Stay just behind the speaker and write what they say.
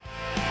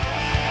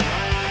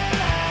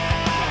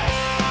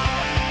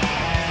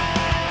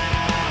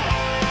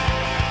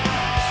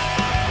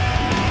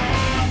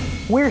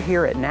We're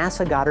here at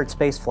NASA Goddard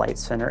Space Flight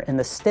Center in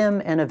the STEM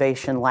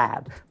Innovation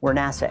Lab, where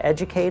NASA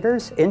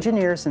educators,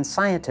 engineers, and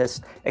scientists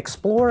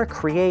explore,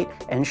 create,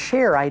 and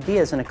share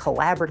ideas in a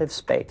collaborative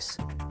space,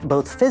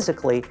 both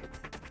physically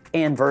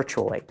and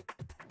virtually.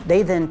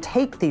 They then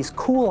take these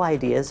cool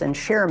ideas and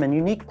share them in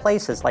unique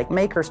places like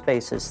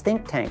makerspaces,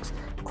 think tanks,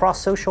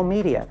 across social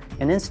media,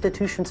 in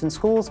institutions and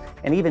schools,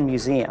 and even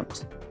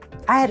museums.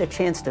 I had a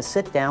chance to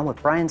sit down with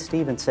Brian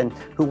Stevenson,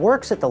 who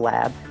works at the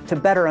lab, to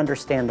better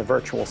understand the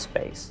virtual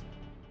space.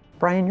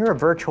 Brian, you're a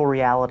virtual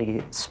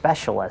reality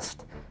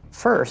specialist.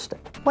 First,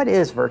 what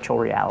is virtual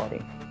reality?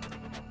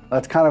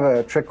 That's kind of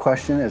a trick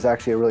question. It's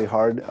actually a really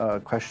hard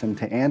question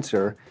to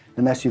answer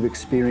unless you've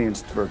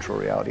experienced virtual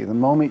reality. The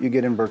moment you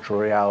get in virtual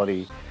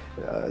reality,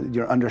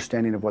 your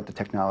understanding of what the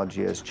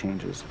technology is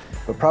changes.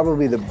 But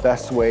probably the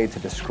best way to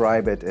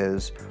describe it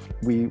is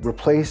we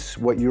replace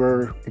what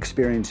you're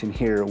experiencing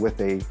here with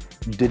a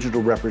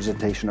digital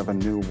representation of a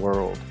new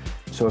world.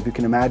 So if you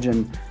can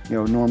imagine,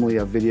 normally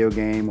a video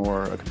game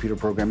or a computer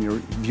program,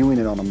 you're viewing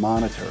it on a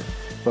monitor.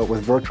 But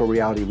with virtual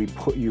reality, we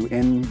put you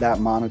in that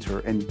monitor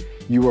and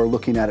you are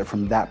looking at it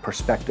from that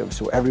perspective.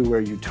 So everywhere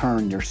you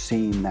turn, you're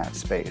seeing that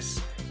space.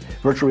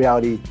 Virtual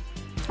reality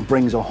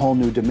brings a whole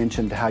new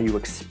dimension to how you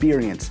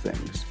experience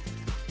things.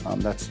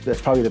 That's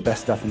probably the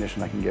best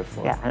definition I can give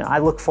for it. Yeah, and I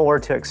look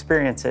forward to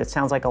experience it. It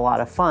sounds like a lot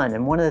of fun.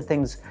 And one of the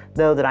things,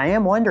 though, that I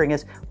am wondering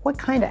is what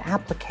kind of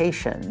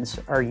applications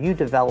are you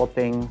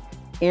developing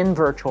in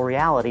virtual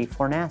reality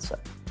for NASA?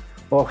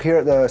 Well, here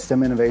at the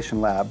STEM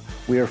Innovation Lab,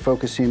 we are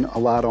focusing a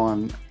lot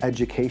on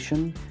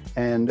education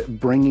and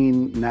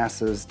bringing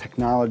NASA's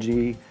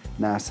technology,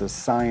 NASA's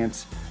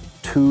science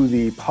to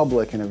the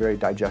public in a very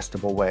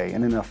digestible way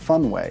and in a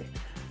fun way.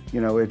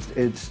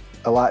 It's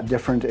a lot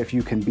different if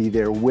you can be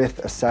there with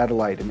a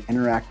satellite and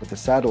interact with the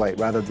satellite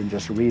rather than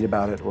just read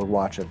about it or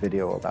watch a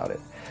video about it.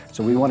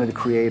 So we wanted to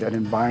create an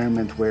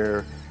environment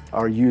where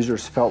our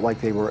users felt like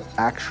they were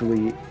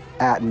actually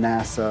at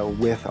NASA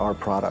with our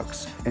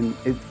products. And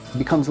it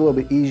becomes a little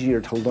bit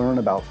easier to learn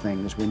about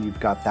things when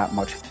you've got that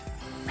much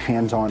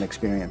hands-on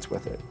experience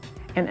with it.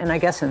 And I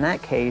guess in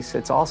that case,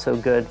 it's also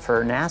good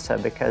for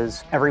NASA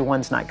because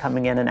everyone's not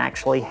coming in and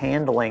actually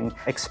handling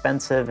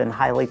expensive and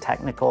highly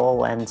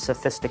technical and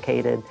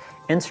sophisticated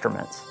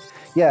instruments.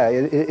 Yeah,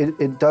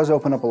 it does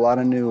open up a lot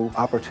of new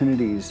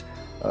opportunities.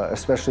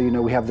 Especially,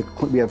 we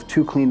have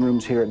 2 clean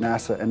rooms here at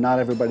NASA, and not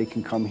everybody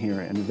can come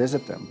here and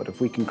visit them. But if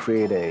we can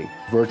create a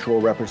virtual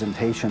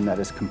representation that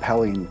is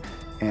compelling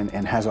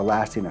and has a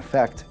lasting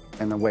effect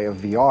in the way of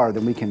VR,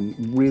 then we can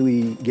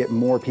really get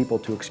more people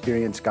to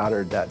experience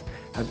Goddard that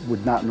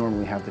would not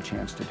normally have the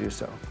chance to do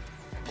so.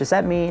 Does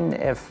that mean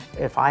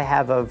if I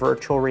have a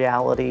virtual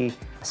reality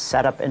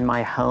setup in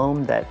my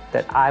home that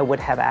I would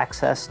have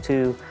access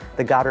to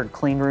the Goddard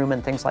clean room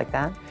and things like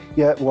that?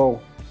 Yeah,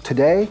 well,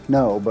 today,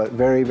 no, but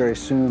very, very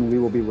soon we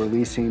will be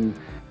releasing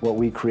what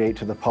we create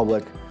to the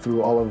public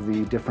through all of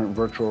the different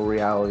virtual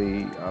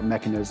reality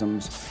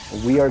mechanisms.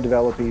 We are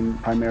developing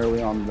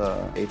primarily on the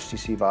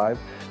HTC Vive,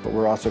 but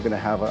we're also going to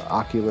have an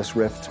Oculus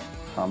Rift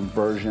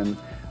version,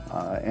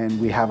 and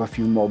we have a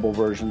few mobile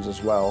versions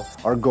as well.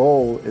 Our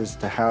goal is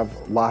to have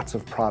lots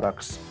of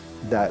products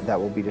that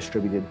will be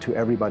distributed to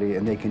everybody,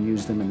 and they can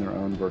use them in their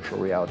own virtual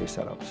reality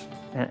setups.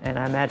 And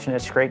I imagine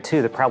it's great too.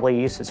 There are probably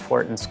uses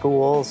for it in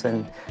schools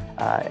and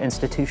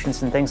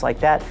institutions and things like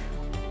that.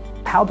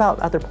 How about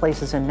other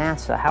places in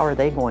NASA? How are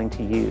they going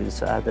to use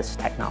this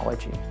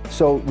technology?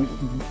 So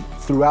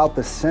throughout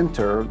the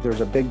center,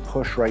 there's a big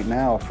push right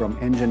now from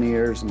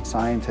engineers and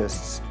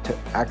scientists to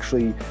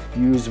actually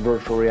use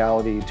virtual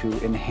reality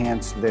to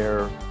enhance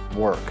their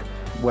work,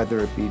 whether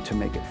it be to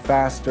make it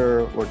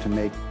faster or to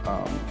make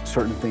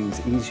certain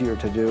things easier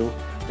to do.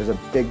 There's a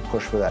big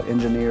push for that.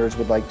 Engineers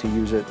would like to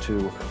use it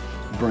to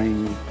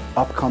bring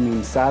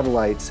upcoming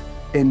satellites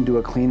into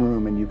a clean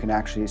room, and you can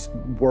actually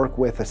work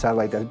with a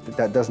satellite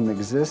that doesn't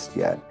exist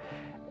yet.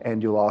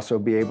 And you'll also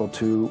be able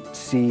to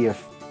see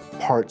if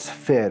parts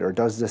fit, or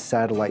does this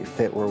satellite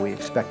fit where we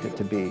expect it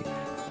to be.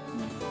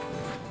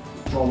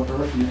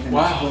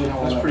 Wow,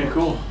 that's pretty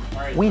cool.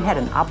 We had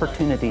an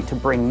opportunity to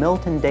bring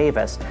Milton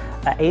Davis,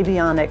 an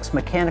avionics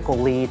mechanical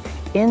lead,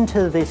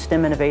 into the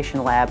STEM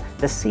Innovation Lab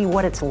to see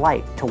what it's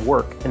like to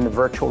work in the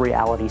virtual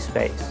reality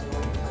space.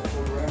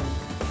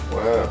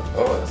 Wow.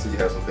 Oh, I see you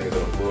have some things on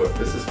the floor.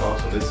 This is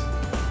awesome.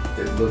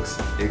 It looks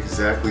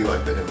exactly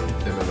like the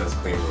MMS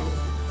clean room.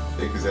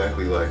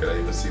 Exactly like it. I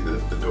even see the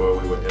door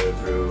we went in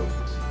through.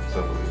 It's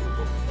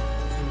unbelievable.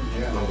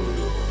 Yeah.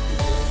 Unbelievable.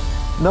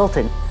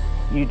 Milton,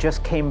 you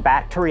just came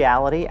back to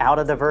reality out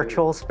of the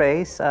virtual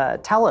space.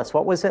 Tell us,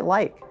 what was it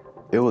like?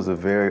 It was a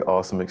very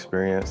awesome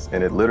experience,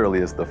 and it literally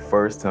is the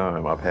first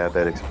time I've had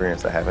that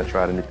experience. I haven't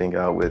tried anything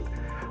out with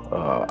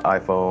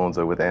iPhones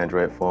or with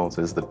Android phones.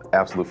 It's the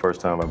absolute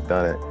first time I've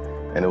done it.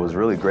 And it was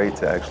really great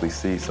to actually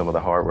see some of the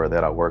hardware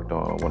that I worked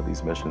on one of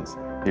these missions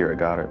here at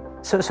Goddard.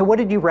 So what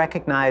did you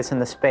recognize in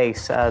the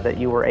space that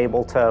you were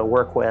able to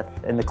work with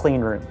in the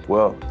clean room?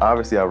 Well,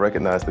 obviously I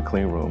recognized the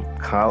clean room.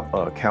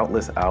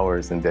 Countless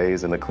hours and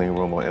days in the clean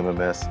room on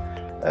MMS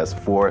as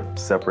 4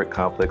 separate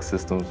complex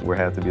systems where it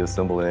had to be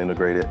assembled and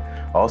integrated.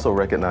 I also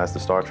recognized the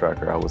Star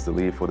Tracker. I was the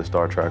lead for the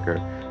Star Tracker,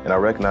 and I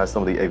recognized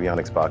some of the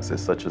avionics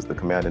boxes, such as the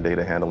command and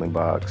data handling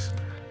box,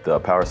 the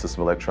power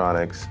system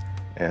electronics,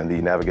 and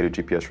the navigated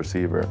GPS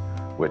receiver,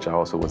 which I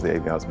also was the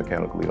avionics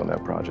mechanical lead on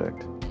that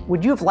project.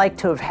 Would you have liked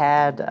to have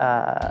had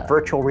a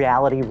virtual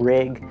reality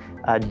rig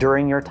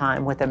during your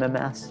time with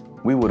MMS?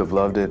 We would have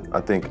loved it. I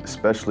think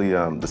especially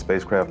the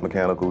spacecraft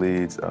mechanical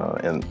leads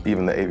and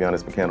even the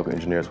avionics mechanical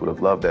engineers would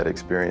have loved that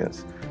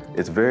experience.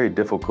 It's very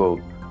difficult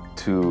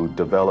to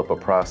develop a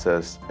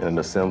process in an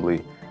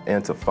assembly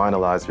and to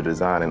finalize your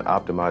design and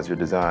optimize your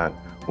design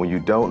when you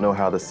don't know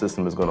how the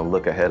system is going to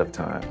look ahead of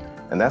time.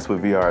 And that's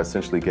what VR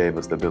essentially gave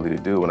us the ability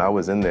to do. When I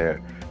was in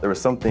there were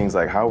some things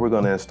like how we're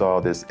going to install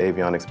this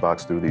avionics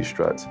box through these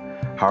struts,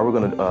 how we're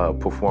going to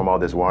perform all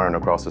this wiring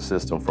across the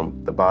system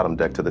from the bottom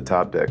deck to the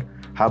top deck.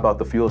 How about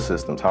the fuel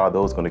systems? How are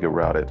those going to get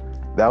routed?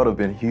 That would have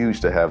been huge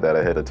to have that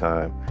ahead of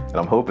time. And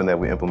I'm hoping that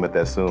we implement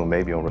that soon,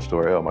 maybe on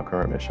Restore-L, my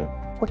current mission.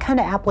 What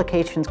kind of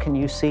applications can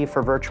you see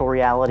for virtual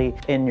reality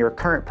in your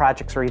current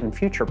projects or even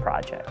future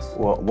projects?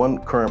 Well, one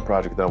current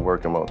project that I'm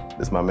working on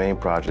is my main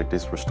project,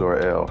 is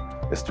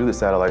Restore-L. It's through the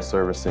Satellite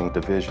Servicing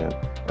Division.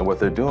 And what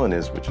they're doing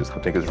is, which is I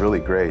think is really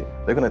great,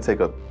 they're going to take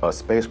a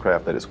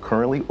spacecraft that is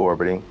currently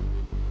orbiting,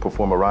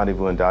 perform a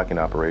rendezvous and docking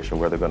operation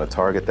where they're going to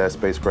target that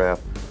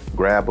spacecraft,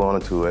 grab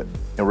onto it,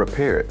 and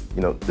repair it.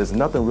 You know, there's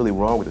nothing really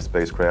wrong with the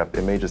spacecraft.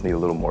 It may just need a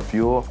little more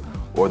fuel,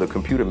 or the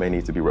computer may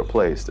need to be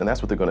replaced, and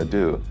that's what they're going to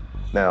do.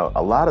 Now,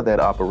 a lot of that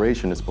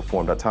operation is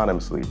performed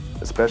autonomously,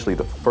 especially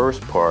the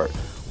first part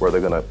where they're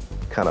going to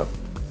kind of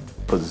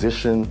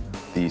position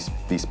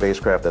the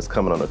spacecraft that's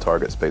coming on the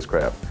target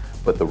spacecraft.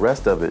 But the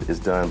rest of it is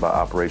done by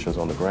operations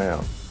on the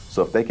ground.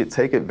 So if they could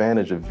take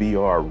advantage of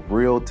VR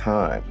real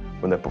time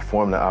when they're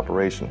performing the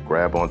operation,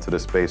 grab onto the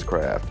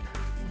spacecraft,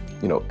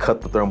 you know,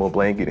 cut the thermal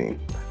blanketing,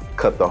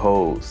 cut the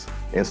hose,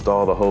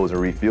 install the hose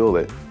and refuel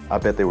it, I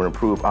bet they would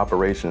improve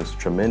operations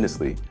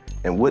tremendously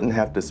and wouldn't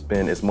have to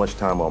spend as much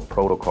time on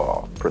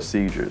protocol,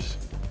 procedures,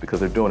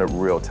 because they're doing it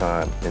real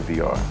time in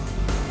VR.